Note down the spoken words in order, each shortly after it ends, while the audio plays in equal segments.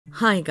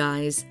Hi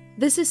guys,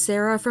 this is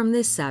Sarah from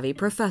This Savvy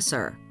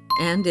Professor,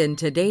 and in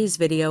today's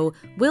video,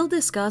 we'll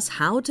discuss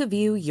how to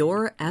view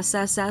your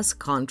SSS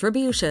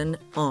contribution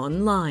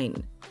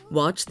online.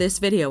 Watch this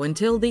video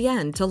until the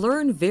end to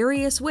learn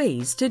various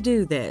ways to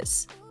do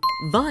this.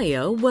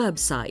 Via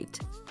website.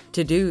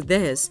 To do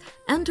this,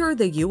 enter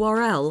the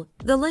URL,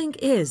 the link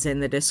is in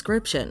the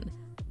description.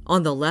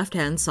 On the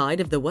left-hand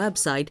side of the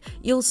website,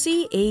 you'll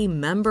see a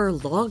Member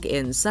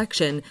Login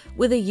section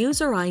with a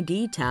User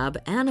ID tab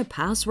and a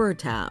Password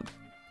tab.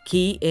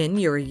 Key in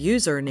your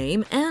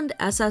username and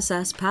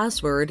SSS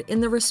password in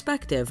the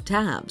respective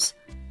tabs.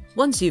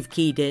 Once you've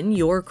keyed in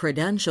your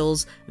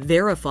credentials,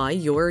 verify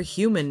your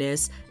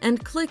humanness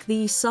and click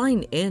the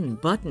Sign In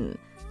button.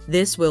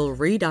 This will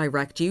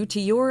redirect you to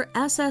your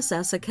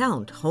SSS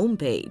account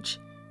homepage.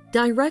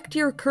 Direct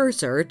your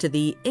cursor to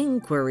the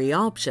Inquiry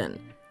option.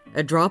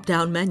 A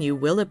drop-down menu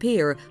will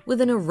appear with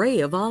an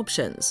array of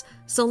options.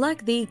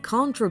 Select the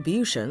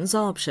Contributions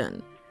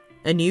option.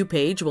 A new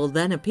page will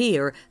then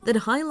appear that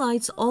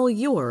highlights all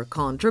your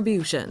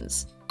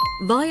contributions.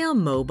 Via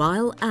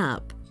mobile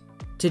app.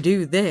 To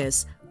do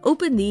this,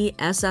 open the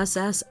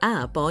SSS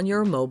app on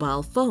your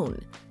mobile phone.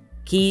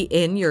 Key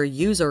in your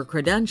user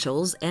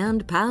credentials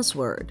and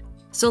password.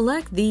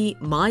 Select the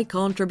My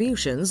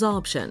Contributions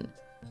option.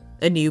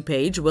 A new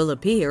page will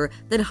appear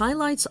that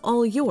highlights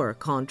all your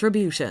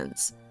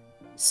contributions.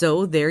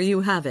 So there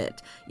you have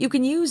it. You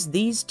can use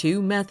these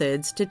two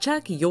methods to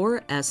check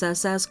your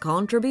SSS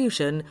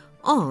contribution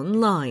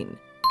online.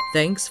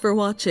 Thanks for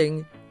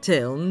watching.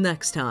 Till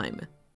next time.